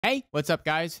Hey, what's up,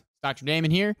 guys?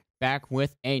 DrDamon here, back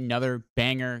with another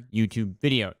banger YouTube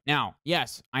video. Now,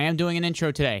 yes, I am doing an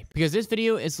intro today because this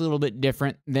video is a little bit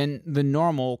different than the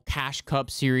normal Cash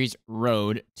Cup series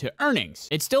Road to Earnings.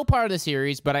 It's still part of the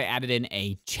series, but I added in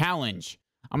a challenge.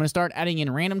 I'm going to start adding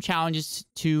in random challenges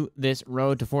to this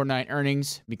Road to Fortnite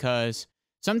Earnings because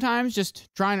sometimes just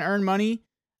trying to earn money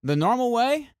the normal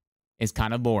way is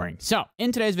kind of boring. So,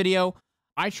 in today's video,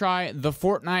 I try the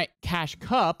Fortnite Cash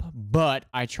Cup, but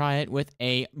I try it with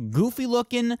a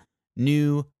goofy-looking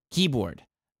new keyboard.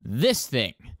 This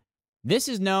thing. This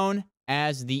is known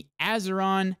as the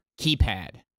Azeron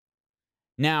Keypad.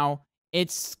 Now,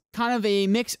 it's kind of a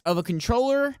mix of a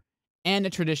controller and a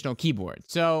traditional keyboard.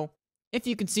 So, if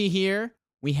you can see here,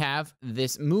 we have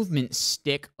this movement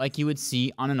stick like you would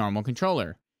see on a normal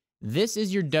controller. This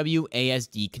is your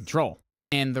WASD control.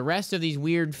 And the rest of these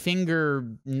weird finger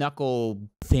knuckle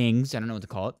things, I don't know what to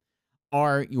call it,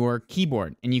 are your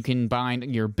keyboard. And you can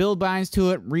bind your build binds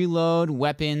to it, reload,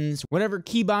 weapons, whatever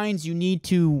key binds you need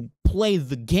to play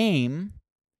the game,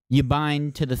 you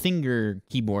bind to the finger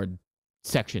keyboard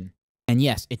section. And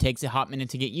yes, it takes a hot minute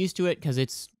to get used to it because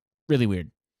it's really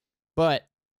weird. But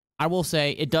I will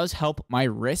say it does help my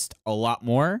wrist a lot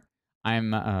more.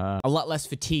 I'm a lot less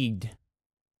fatigued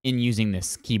in using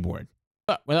this keyboard.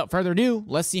 But without further ado,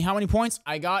 let's see how many points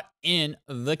I got in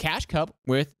the Cash Cup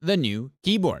with the new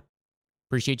keyboard.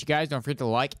 Appreciate you guys. Don't forget to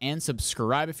like and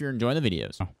subscribe if you're enjoying the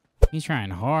videos. Oh, he's trying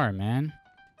hard, man.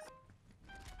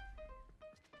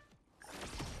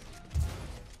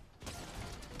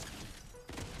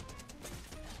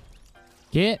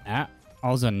 Get out. Oh,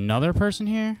 there's another person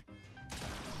here?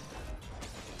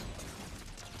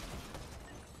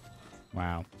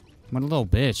 Wow. What a little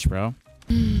bitch, bro.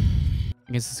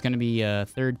 I guess it's going to be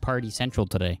third-party central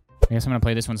today. I guess I'm going to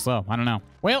play this one slow. I don't know.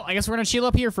 Well, I guess we're going to chill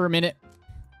up here for a minute.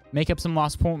 Make up for some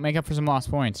lost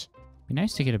points. Be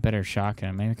nice to get a better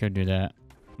shotgun. Maybe I could do that.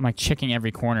 I'm like checking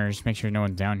every corner just to make sure no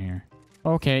one's down here.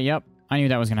 Okay, yep. I knew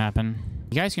that was going to happen.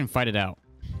 You guys can fight it out.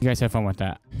 You guys have fun with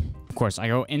that. Of course, I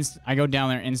go down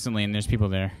there instantly and there's people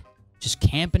there. Just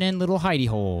camping in little hidey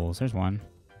holes. There's one.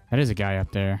 That is a guy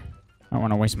up there. I don't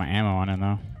want to waste my ammo on him,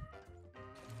 though.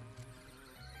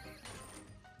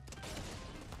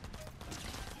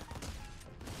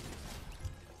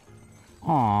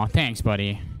 Aw, thanks,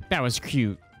 buddy. That was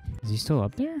cute. Is he still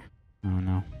up there? Oh,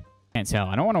 no. Can't tell.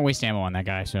 I don't want to waste ammo on that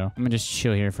guy, so I'm going to just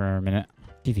chill here for a minute.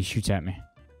 See if he shoots at me.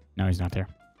 No, he's not there.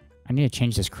 I need to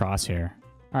change this crosshair.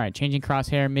 All right, changing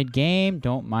crosshair mid-game.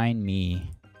 Don't mind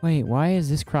me. Wait, why is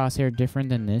this crosshair different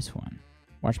than this one?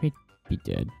 Watch me be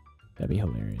dead. That'd be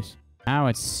hilarious. Now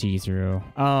it's see-through.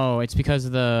 Oh, it's because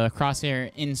of the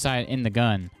crosshair inside in the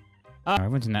gun. Oh,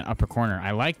 everyone's in that upper corner.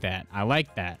 I like that. I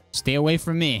like that. Stay away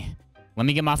from me. Let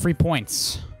me get my free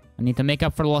points. I need to make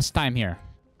up for lost time here.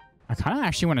 I kind of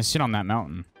actually want to sit on that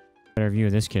mountain. Better view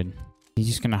of this kid. He's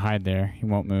just going to hide there. He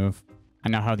won't move. I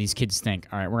know how these kids think.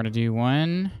 All right, we're going to do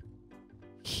one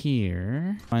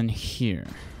here. One here.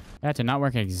 That did not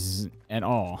work at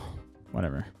all.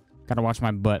 Whatever. Got to watch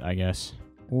my butt, I guess.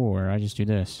 Or I just do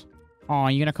this. Oh,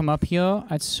 you going to come up here?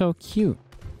 That's so cute.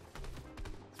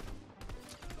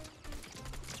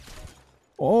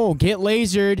 Oh, get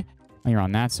lasered. Oh, you're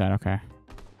on that side. Okay.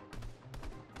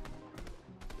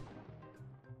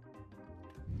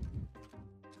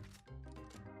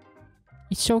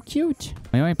 He's so cute.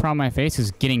 The only problem I face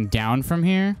is getting down from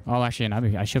here. Oh, actually,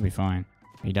 I should be fine.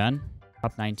 Are you done?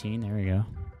 Up 19. There we go.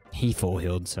 He full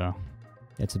healed, so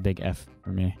that's a big F for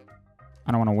me.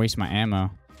 I don't want to waste my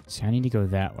ammo. See, I need to go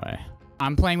that way.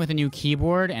 I'm playing with a new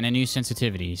keyboard and a new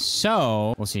sensitivity.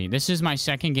 So, we'll see. This is my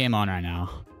second game on right now.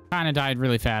 Kind of died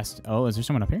really fast. Oh, is there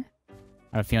someone up here?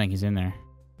 I have a feeling he's in there.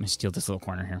 I'm going to steal this little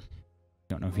corner here.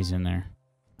 Don't know if he's in there.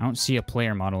 I don't see a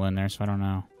player model in there, so I don't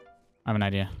know. I have an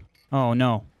idea. Oh,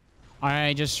 no.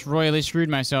 I just royally screwed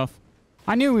myself.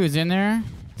 I knew he was in there.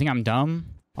 I think I'm dumb.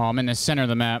 Oh, I'm in the center of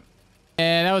the map.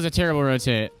 Yeah, that was a terrible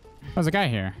rotate. There's a guy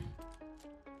here.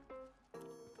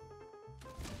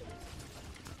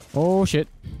 Oh, shit.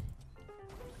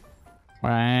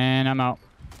 And I'm out.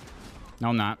 No,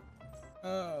 I'm not.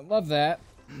 Love that.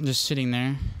 I'm just sitting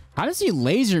there. How does he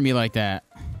laser me like that?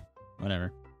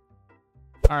 Whatever.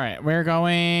 All right, we're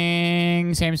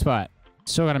going same spot.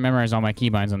 Still got to memorize all my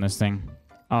keybinds on this thing.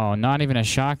 Oh, not even a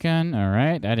shotgun? All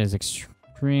right, that is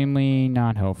extremely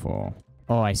not helpful.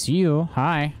 Oh, I see you.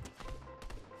 Hi.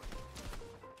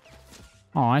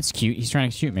 Oh, that's cute. He's trying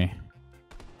to shoot me.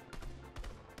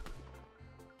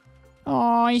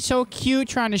 Oh, he's so cute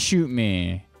trying to shoot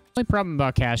me. The only problem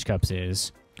about Cash Cups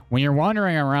is when you're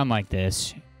wandering around like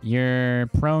this, you're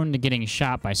prone to getting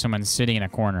shot by someone sitting in a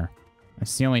corner.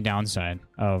 That's the only downside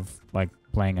of, like,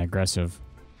 playing aggressive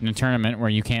in a tournament where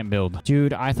you can't build.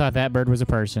 Dude, I thought that bird was a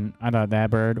person. I thought that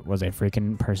bird was a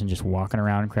freaking person just walking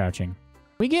around crouching.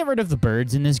 We get rid of the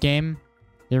birds in this game.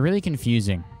 They're really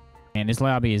confusing. And this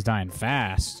lobby is dying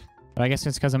fast. But I guess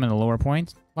it's because I'm in the lower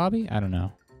point lobby? I don't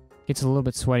know. Gets a little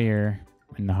bit sweatier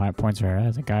when the high points are.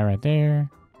 There's a guy right there.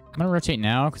 I'm going to rotate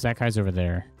now because that guy's over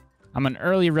there. I'm an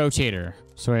early rotator.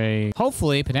 So I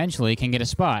hopefully, potentially, can get a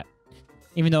spot.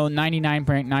 Even though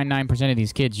 99.99% of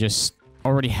these kids just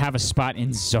already have a spot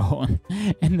in zone.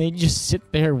 And they just sit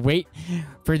there, wait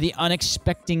for the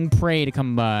unexpected prey to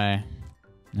come by.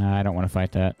 Nah, I don't want to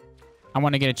fight that. I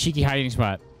want to get a cheeky hiding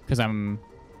spot. Because I'm...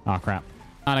 Oh, crap.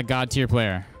 Not a god tier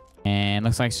player. And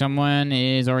looks like someone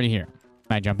is already here.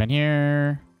 Can I jump in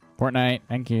here? Fortnite,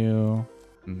 thank you.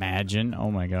 Imagine. Oh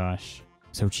my gosh.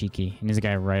 So cheeky. And there's a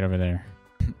guy right over there.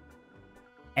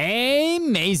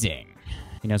 Amazing.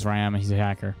 He knows where I am. He's a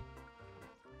hacker.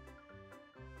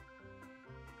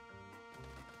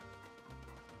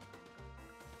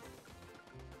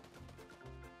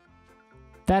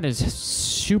 That is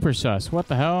super sus. What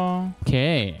the hell?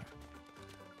 Okay.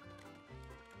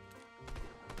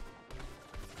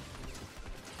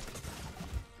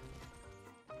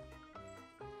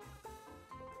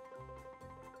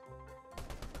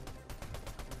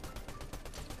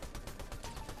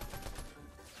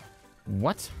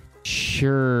 What?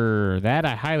 Sure. That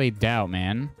I highly doubt,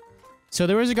 man. So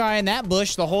there was a guy in that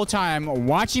bush the whole time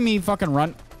watching me fucking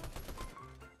run.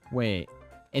 Wait.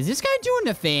 Is this guy doing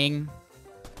the thing?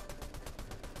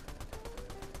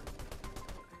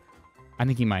 I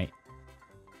think he might.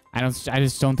 I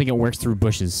just don't think it works through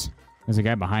bushes. There's a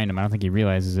guy behind him. I don't think he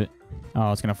realizes it.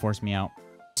 Oh, it's gonna force me out.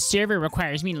 Server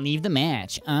requires me to leave the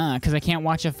match. Because I can't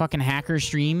watch a fucking hacker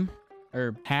stream.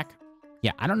 Or hack.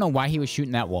 Yeah, I don't know why he was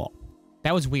shooting that wall.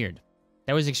 That was weird.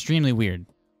 That was extremely weird.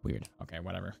 Weird. Okay,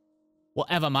 whatever.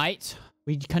 Whatever, mate.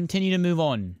 We continue to move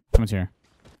on. Someone's here.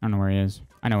 I don't know where he is.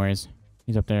 I know where he is.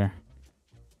 He's up there.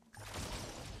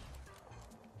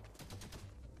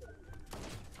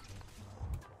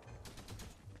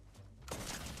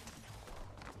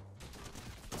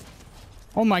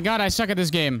 Oh my god, I suck at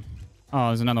this game. Oh,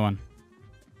 there's another one.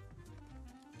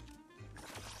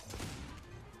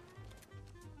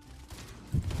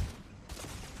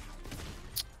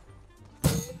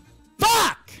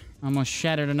 Almost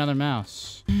shattered another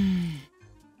mouse.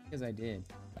 Because I did.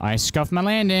 I scuffed my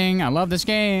landing. I love this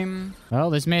game. Well,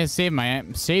 this may have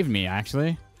saved me,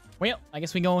 actually. Well, I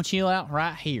guess we go and chill out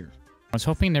right here. I was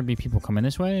hoping there'd be people coming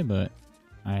this way, but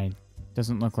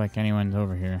doesn't look like anyone's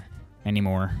over here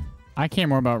anymore. I care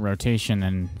more about rotation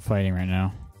than fighting right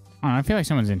now. I don't know, I feel like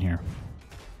someone's in here.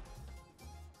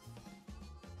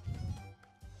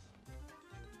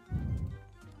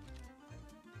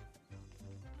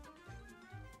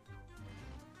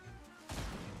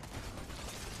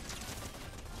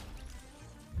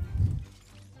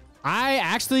 I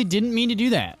actually didn't mean to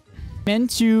do that. Meant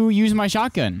to use my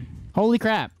shotgun. Holy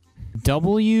crap.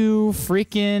 W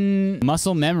freaking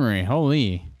muscle memory.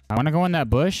 Holy. I want to go in that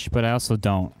bush, but I also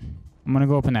don't. I'm going to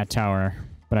go up in that tower,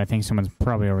 but I think someone's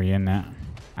probably already in that.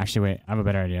 Actually, wait. I have a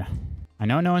better idea. I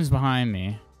know no one's behind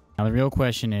me. Now, the real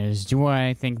question is, do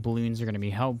I think balloons are going to be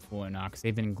helpful or not? Because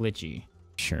they've been glitchy.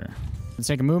 Sure. Let's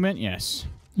take a movement. Yes.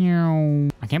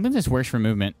 I can't believe this works for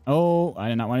movement. Oh, I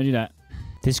did not want to do that.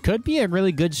 This could be a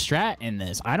really good strat in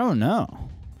this. I don't know.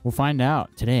 We'll find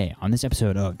out today on this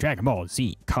episode of Dragon Ball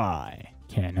Z Kai.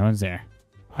 Okay, no one's there.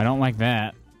 I don't like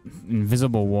that.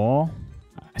 Invisible wall.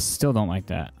 I still don't like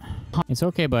that. It's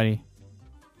okay, buddy.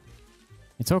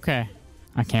 It's okay.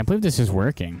 I can't believe this is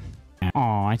working.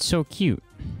 Aw, it's so cute.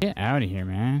 Get out of here,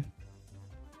 man.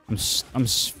 I'm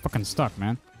fucking stuck,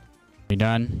 man. You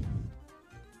done?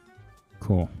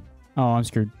 Cool. Oh, I'm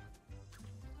screwed.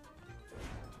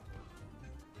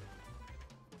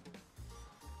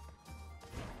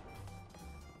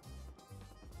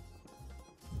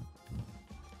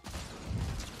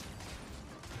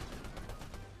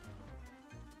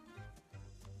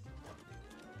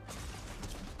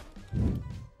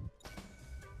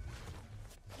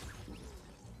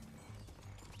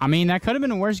 I mean, that could have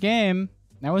been a worse game.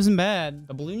 That wasn't bad.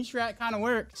 The balloon strat kind of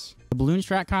works. The balloon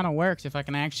strat kind of works if I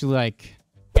can actually, like...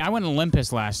 Yeah, I went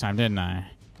Olympus last time, didn't I?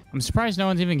 I'm surprised no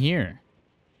one's even here.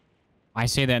 I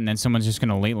say that and then someone's just going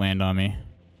to late land on me.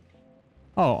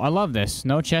 Oh, I love this.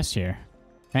 No chest here.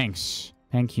 Thanks.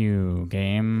 Thank you,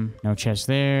 game. No chest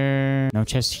there. No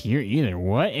chest here either.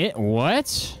 What?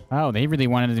 What? Oh, they really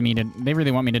want me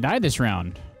to die this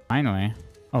round. Finally.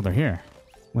 Oh, they're here.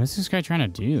 What is this guy trying to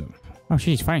do? Oh,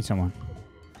 shit, he's fighting someone.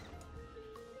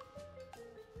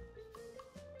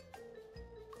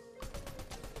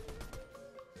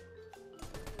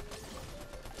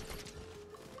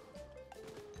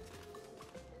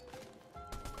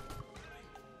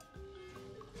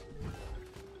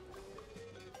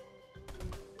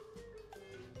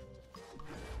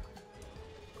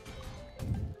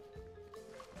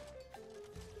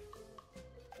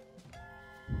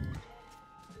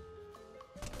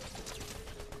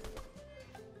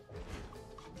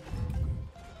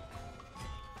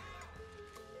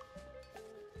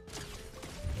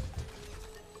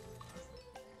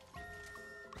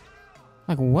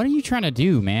 Like, what are you trying to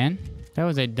do, man? That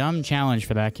was a dumb challenge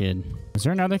for that kid. Is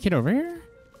there another kid over here?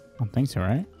 I don't think so,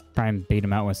 right? Try and bait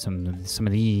him out with some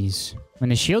of these. I mean,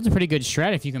 the shield's a pretty good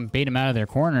strat if you can bait him out of their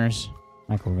corners.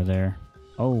 Like over there.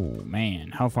 Oh,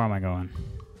 man. How far am I going?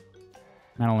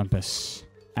 Mount Olympus.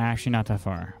 Actually, not that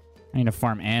far. I need to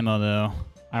farm ammo, though.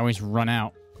 I always run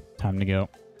out. Time to go.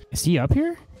 Is he up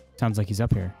here? Sounds like he's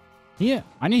up here. Yeah,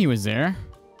 I knew he was there.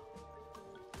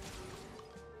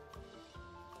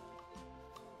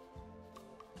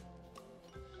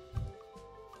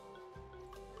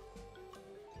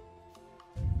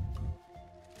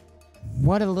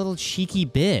 What a little cheeky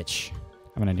bitch. I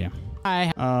have an idea.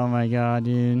 Hi. Oh my god,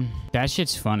 dude. That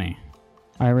shit's funny.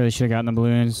 I really should have gotten the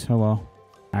balloons. Oh well.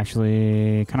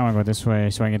 Actually, kind of want to go this way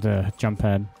so I can get the jump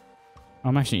pad. Oh,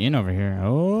 I'm actually in over here.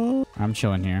 Oh, I'm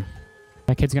chilling here.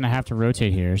 That kid's going to have to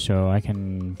rotate here so I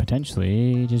can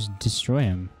potentially just destroy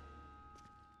him.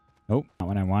 Oh, not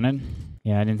what I wanted.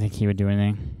 Yeah, I didn't think he would do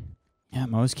anything. Yeah,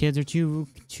 most kids are too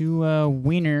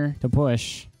wiener to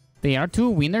push. They are too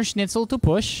wiener schnitzel to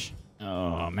push.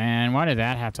 Oh, man. Why did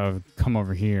that have to come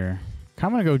over here? I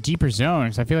kind of want to go deeper zone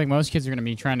because I feel like most kids are going to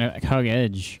be trying to hug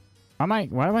edge. Why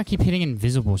do I keep hitting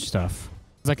invisible stuff?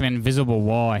 It's like an invisible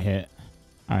wall I hit.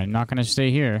 All right, not going to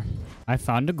stay here. I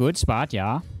found a good spot,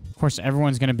 yeah. Of course,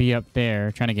 everyone's going to be up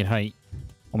there trying to get height.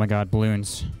 Oh, my God,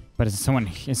 balloons. But is someone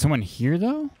here,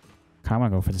 though? I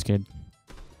want to go for this kid.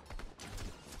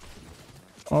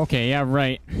 Okay, yeah,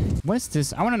 right. What's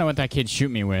this? I want to know what that kid shoot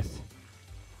me with.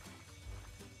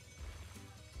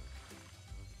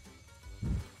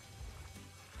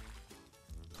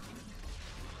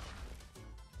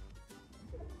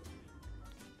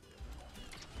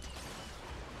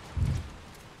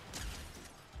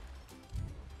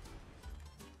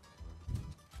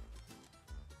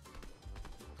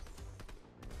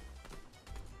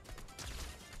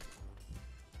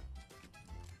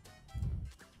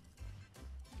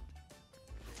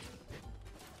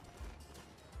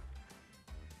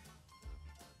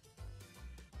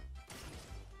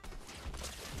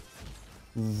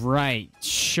 Right.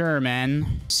 Sure,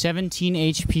 man. 17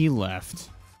 HP left.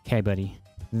 Okay, buddy.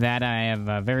 That I have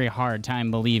a very hard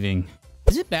time believing.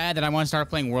 Is it bad that I want to start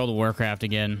playing World of Warcraft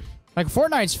again? Like,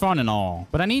 Fortnite's fun and all,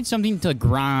 but I need something to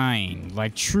grind.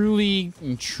 Like, truly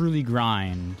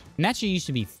grind. And that shit used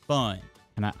to be fun.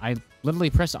 And I literally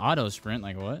press auto sprint.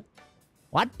 Like, what?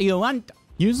 What do you want?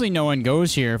 Usually no one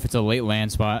goes here if it's a late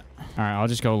land spot. All right, I'll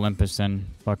just go Olympus then.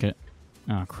 Fuck it.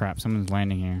 Oh, crap. Someone's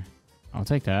landing here. I'll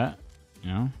take that. You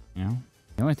know.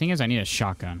 The only thing is I need a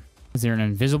shotgun. Is there an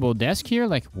invisible desk here?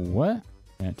 Like, what?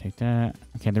 Yeah, take that.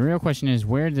 Okay, the real question is,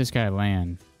 where did this guy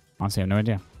land? Honestly, I have no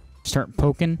idea. Start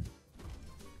poking.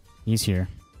 He's here.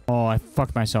 Oh, I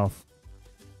fucked myself.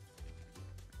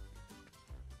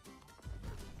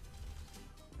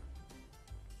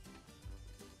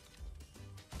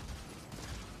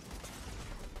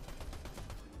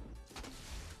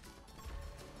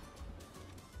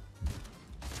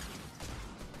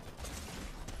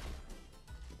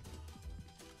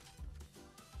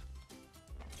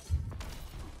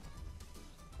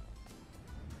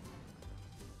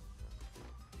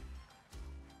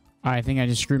 I think I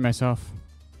just screwed myself.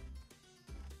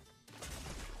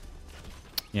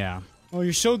 Yeah. Oh,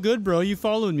 you're so good, bro. You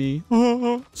followed me.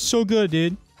 Oh, so good,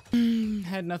 dude.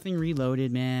 Had nothing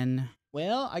reloaded, man.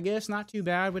 Well, I guess not too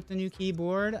bad with the new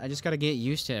keyboard. I just got to get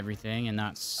used to everything and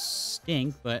not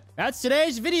stink. But that's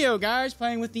today's video, guys.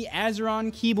 Playing with the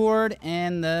Azeron keyboard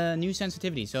and the new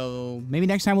sensitivity. So maybe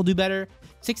next time we'll do better.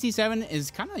 67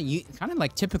 is kind of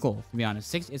like typical, to be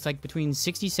honest. It's like between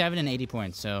 67 and 80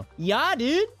 points. So yeah,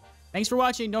 dude. Thanks for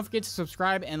watching. Don't forget to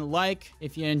subscribe and like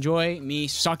if you enjoy me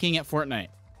sucking at Fortnite.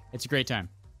 It's a great time.